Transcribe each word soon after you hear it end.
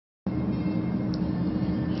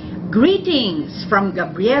Greetings from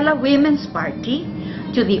Gabriela Women's Party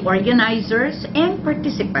to the organizers and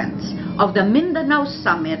participants of the Mindanao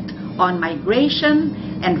Summit on Migration,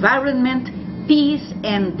 Environment, Peace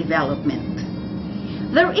and Development.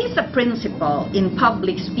 There is a principle in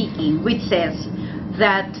public speaking which says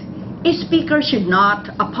that a speaker should not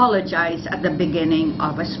apologize at the beginning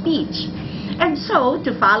of a speech. And so,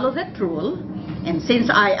 to follow that rule, and since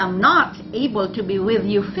I am not able to be with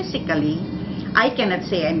you physically, I cannot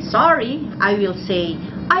say I'm sorry. I will say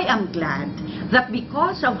I am glad that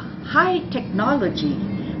because of high technology,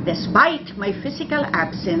 despite my physical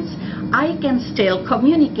absence, I can still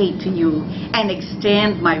communicate to you and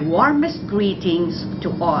extend my warmest greetings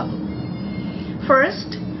to all.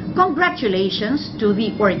 First, congratulations to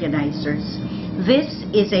the organizers. This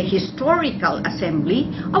is a historical assembly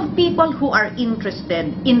of people who are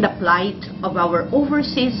interested in the plight of our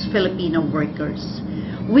overseas Filipino workers.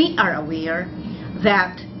 We are aware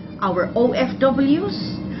that our OFWs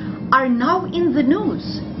are now in the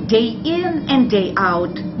news day in and day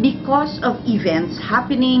out because of events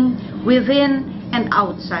happening within and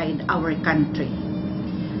outside our country.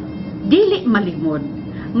 Dili malimod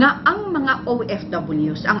nga ang mga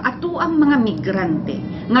OFWs, ang atuang mga migrante,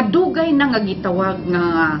 nga dugay na nga gitawag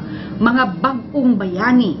nga mga bag-ong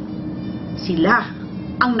bayani, sila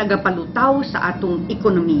ang nagapalutaw sa atong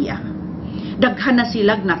ekonomiya. Daghan na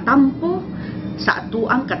silag natampo sa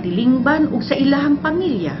atuang katilingban ug sa ilahang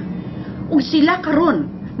pamilya. Ug sila karon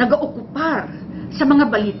nagaokupar sa mga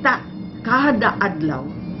balita kada adlaw.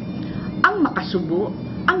 Ang makasubo,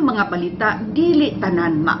 ang mga balita dili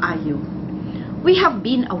tanan maayo. We have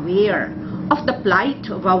been aware of the plight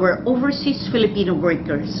of our overseas Filipino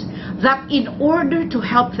workers, that in order to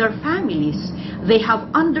help their families, they have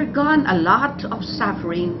undergone a lot of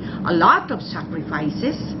suffering, a lot of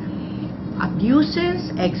sacrifices, abuses,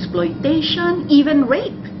 exploitation, even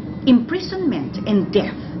rape, imprisonment, and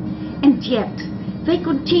death. And yet, they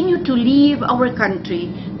continue to leave our country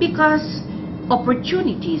because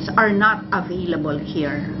opportunities are not available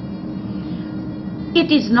here. It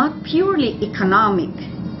is not purely economic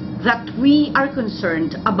that we are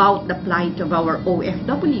concerned about the plight of our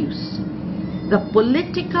OFWs. The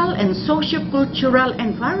political and socio-cultural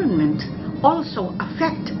environment also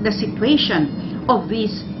affect the situation of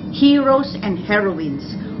these heroes and heroines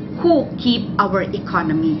who keep our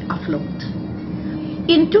economy afloat.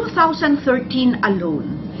 In 2013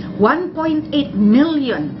 alone, 1.8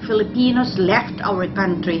 million Filipinos left our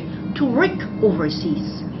country to work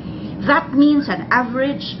overseas. That means an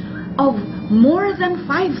average of more than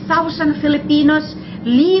 5,000 Filipinos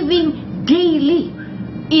leaving daily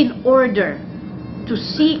in order to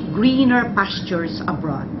seek greener pastures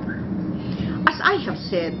abroad. As I have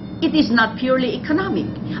said, it is not purely economic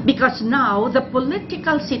because now the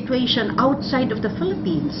political situation outside of the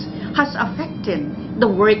Philippines has affected the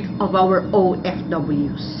work of our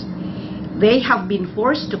OFWs. They have been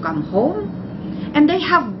forced to come home and they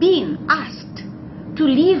have been asked to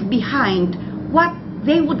leave behind what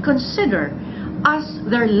they would consider as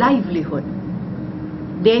their livelihood.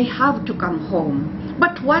 They have to come home,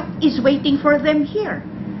 but what is waiting for them here?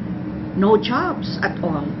 No jobs at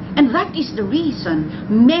all. And that is the reason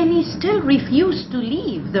many still refuse to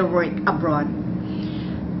leave their work abroad.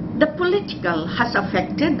 The political has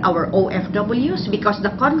affected our OFWs because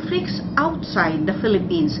the conflicts outside the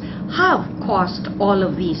Philippines have caused all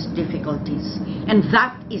of these difficulties. And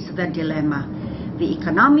that is the dilemma, the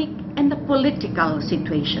economic and the political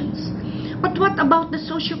situations. But what about the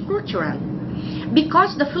socio-cultural?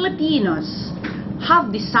 Because the Filipinos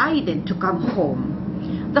have decided to come home,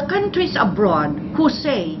 the countries abroad who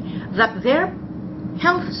say that their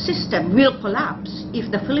health system will collapse if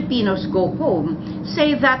the Filipinos go home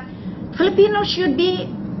say that Filipinos should be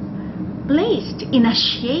placed in a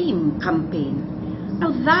shame campaign.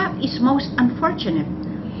 Now that is most unfortunate.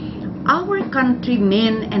 Our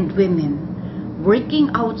countrymen and women working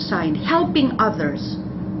outside, helping others,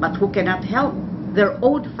 but who cannot help their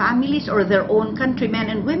own families or their own countrymen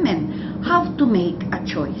and women, have to make a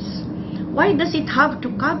choice. Why does it have to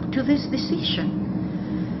come to this decision?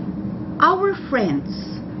 Our friends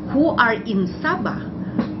who are in Sabah,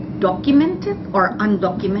 documented or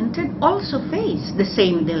undocumented, also face the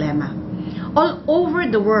same dilemma. All over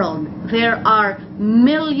the world, there are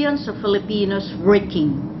millions of Filipinos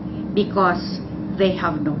working because they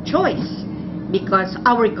have no choice, because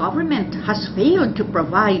our government has failed to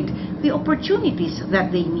provide the opportunities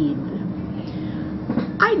that they need.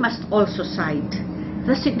 I must also cite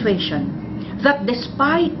the situation that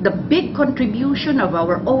despite the big contribution of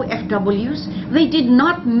our OFWs, they did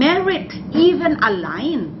not merit even a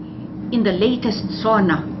line in the latest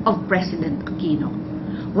SONA of President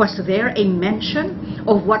Aquino. Was there a mention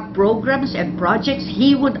of what programs and projects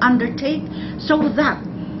he would undertake so that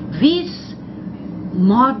these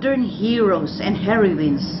modern heroes and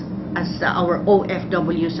heroines, as our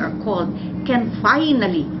OFWs are called, can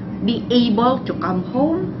finally be able to come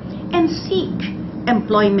home and seek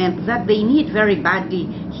employment that they need very badly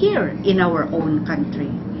here in our own country?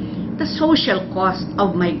 The social cost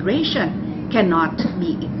of migration cannot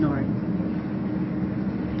be ignored.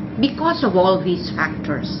 Because of all these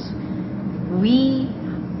factors, we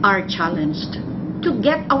are challenged to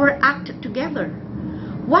get our act together.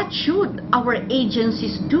 What should our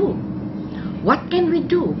agencies do? What can we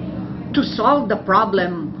do to solve the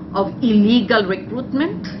problem of illegal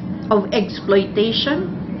recruitment, of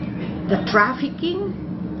exploitation, the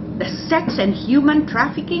trafficking, the sex and human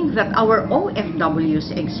trafficking that our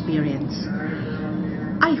OFWs experience?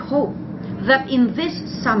 I hope that in this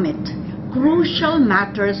summit, crucial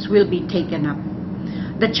matters will be taken up.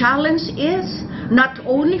 The challenge is not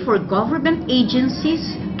only for government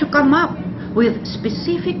agencies to come up with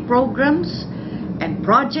specific programs and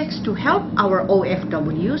projects to help our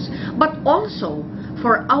OFWs, but also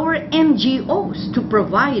for our NGOs to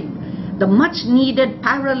provide the much needed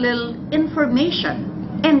parallel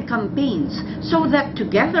information and campaigns so that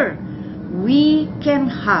together we can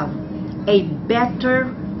have a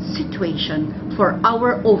better situation for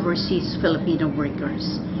our overseas Filipino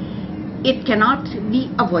workers. It cannot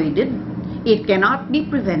be avoided, it cannot be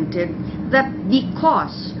prevented that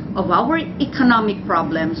because of our economic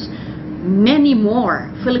problems, many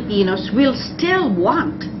more Filipinos will still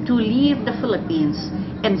want to leave the Philippines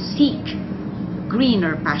and seek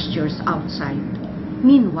greener pastures outside.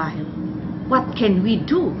 Meanwhile, what can we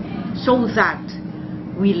do so that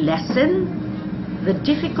we lessen the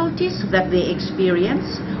difficulties that they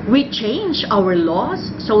experience, we change our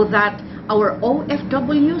laws so that our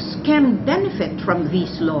OFWs can benefit from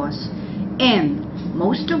these laws, and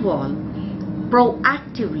most of all,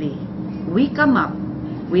 proactively, we come up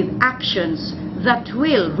with actions that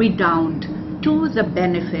will redound to the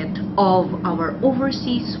benefit of our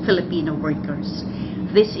overseas Filipino workers.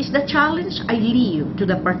 This is the challenge I leave to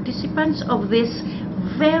the participants of this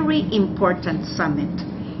very important summit.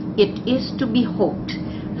 It is to be hoped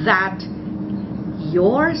that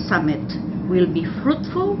your summit will be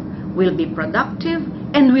fruitful, will be productive,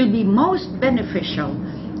 and will be most beneficial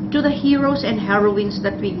to the heroes and heroines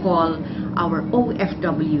that we call our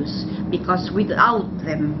OFWs, because without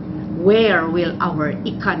them, where will our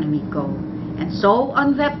economy go? And so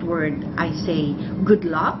on that word, I say good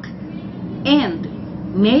luck, and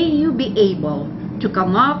may you be able to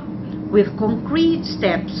come up with concrete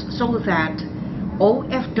steps so that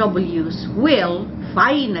OFWs will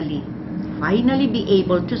finally be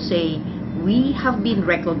able to say, we have been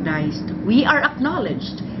recognized, we are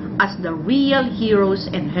acknowledged as the real heroes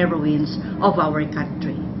and heroines of our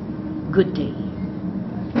country. Good day.